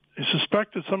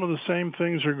suspect that some of the same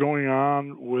things are going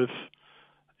on with,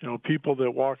 people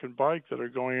that walk and bike that are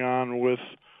going on with,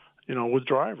 with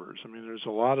drivers. I mean, there's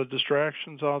a lot of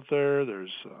distractions out there.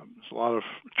 There's a lot of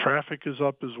traffic is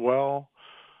up as well.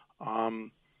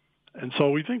 And so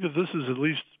we think that this is at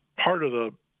least part of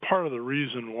the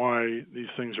reason why these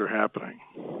things are happening.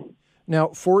 Now,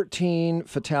 14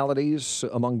 fatalities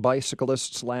among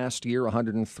bicyclists last year,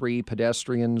 103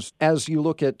 pedestrians. As you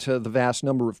look at the vast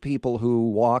number of people who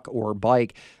walk or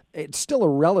bike, it's still a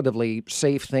relatively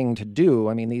safe thing to do.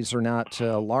 I mean, these are not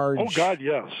large. Oh, God,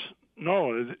 yes.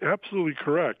 No, it's absolutely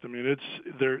correct. I mean,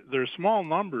 they're small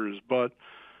numbers, but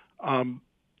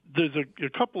there's a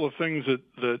couple of things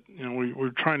that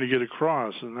we're trying to get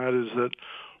across, and that is that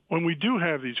when we do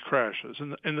have these crashes,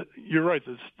 and you're right,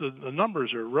 the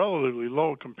numbers are relatively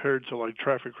low compared to like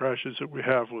traffic crashes that we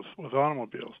have with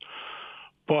automobiles.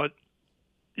 But,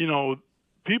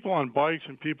 people on bikes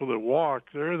and people that walk,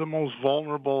 they're the most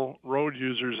vulnerable road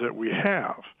users that we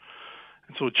have.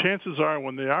 And so chances are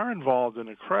when they are involved in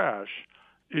a crash,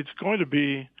 it's going to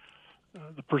be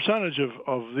the percentage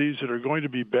of these that are going to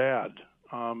be bad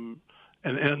and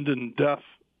end in death,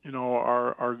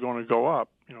 are going to go up.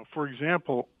 For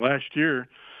example, last year,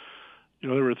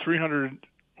 there were 300.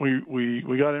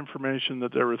 We got information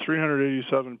that there were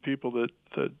 387 people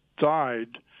that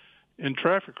died in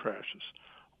traffic crashes.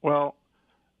 Well,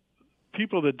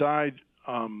 people that died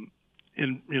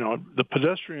in the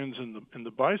pedestrians and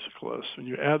the bicyclists, when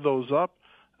you add those up,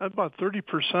 about 30%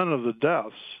 of the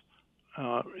deaths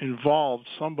involved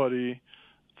somebody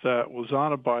that was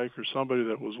on a bike or somebody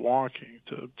that was walking,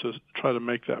 to try to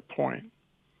make that point.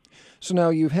 So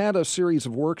now you've had a series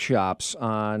of workshops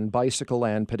on bicycle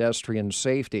and pedestrian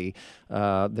safety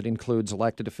that includes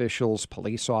elected officials,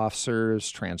 police officers,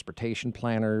 transportation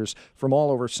planners from all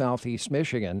over southeast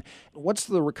Michigan. What's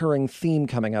the recurring theme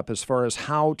coming up as far as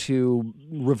how to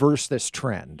reverse this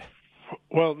trend?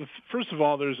 Well, first of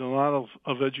all, there's a lot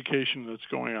of education that's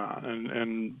going on,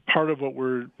 and part of what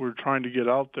we're trying to get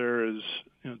out there is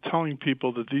telling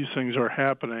people that these things are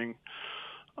happening.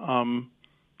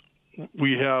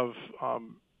 We have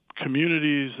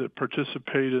communities that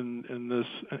participate in this,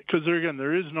 because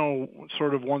there is no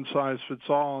sort of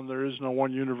one-size-fits-all, and there is no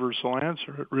one universal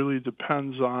answer. It really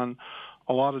depends on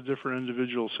a lot of different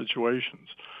individual situations.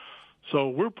 So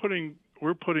we're putting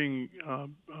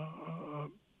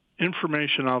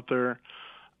information out there,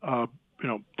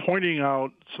 pointing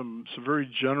out some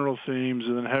very general themes,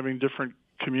 and then having different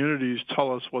communities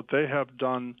tell us what they have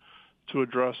done to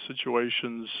address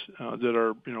situations that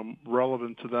are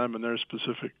relevant to them and their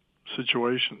specific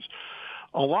situations.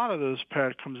 A lot of this,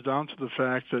 Pat, comes down to the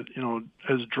fact that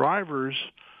as drivers,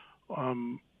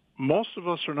 most of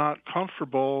us are not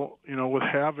comfortable with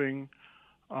having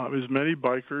as many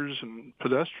bikers and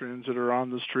pedestrians that are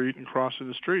on the street and crossing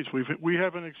the streets. We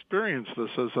haven't experienced this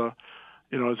as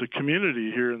a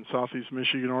community here in southeast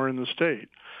Michigan or in the state.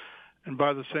 And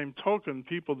by the same token,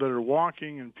 people that are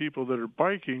walking and people that are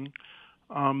biking,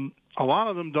 a lot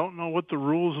of them don't know what the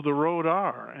rules of the road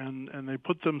are, and they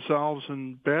put themselves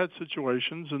in bad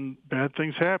situations, and bad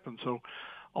things happen. So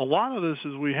a lot of this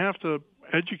is we have to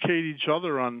educate each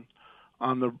other on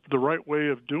the right way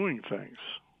of doing things.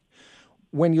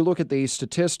 When you look at these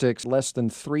statistics, less than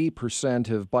 3%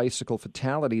 of bicycle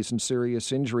fatalities and serious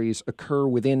injuries occur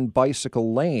within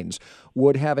bicycle lanes.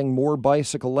 Would having more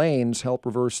bicycle lanes help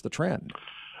reverse the trend?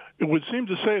 It would seem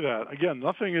to say that. Again,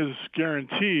 nothing is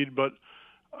guaranteed, but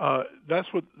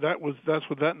that's what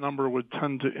that number would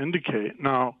tend to indicate.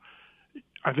 Now,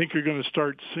 I think you're going to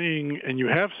start seeing, and you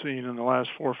have seen in the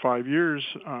last 4 or 5 years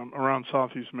around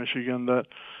southeast Michigan, that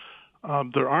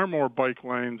there are more bike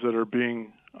lanes that are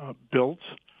being built.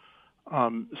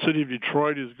 City of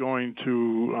Detroit is going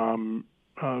to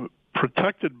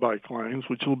protected bike lanes,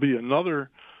 which will be another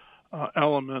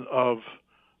element of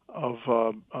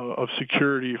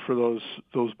security for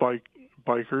those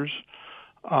bikers.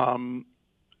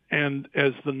 And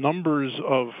as the numbers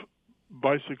of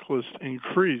bicyclists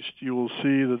increased, you will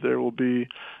see that there will be,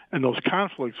 and those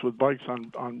conflicts with bikes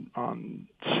on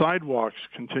sidewalks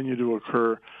continue to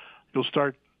occur. You'll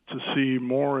start to see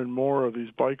more and more of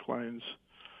these bike lanes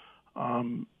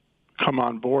come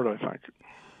on board, I think.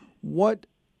 What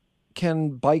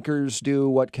can bikers do?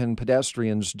 What can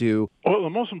pedestrians do? Well, the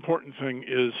most important thing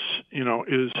is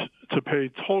to pay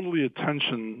total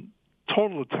attention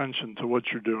to what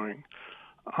you're doing.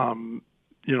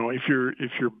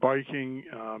 If you're biking,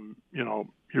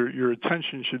 your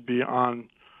attention should be on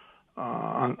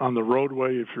the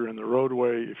roadway. If you're in the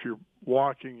roadway, if you're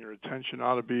walking, your attention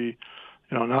ought to be,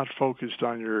 not focused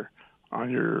on your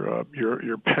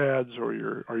pads or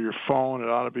your phone. It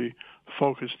ought to be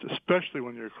focused, especially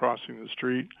when you're crossing the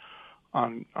street,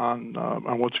 on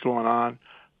what's going on.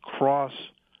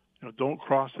 Don't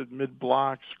cross at mid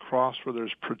blocks. Cross where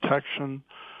there's protection.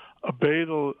 Obey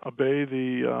the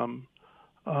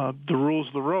rules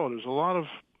of the road. There's a lot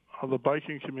of the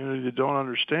biking community that don't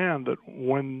understand that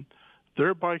when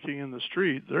they're biking in the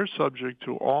street, they're subject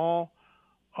to all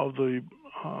of the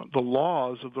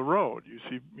laws of the road. You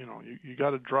see, you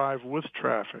got to drive with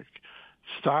traffic,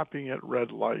 stopping at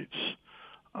red lights,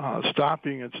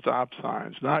 stopping at stop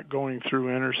signs, not going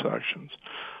through intersections.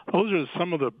 Those are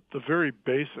some of the very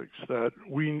basics that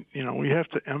we have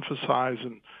to emphasize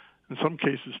and in some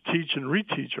cases teach and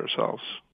reteach ourselves.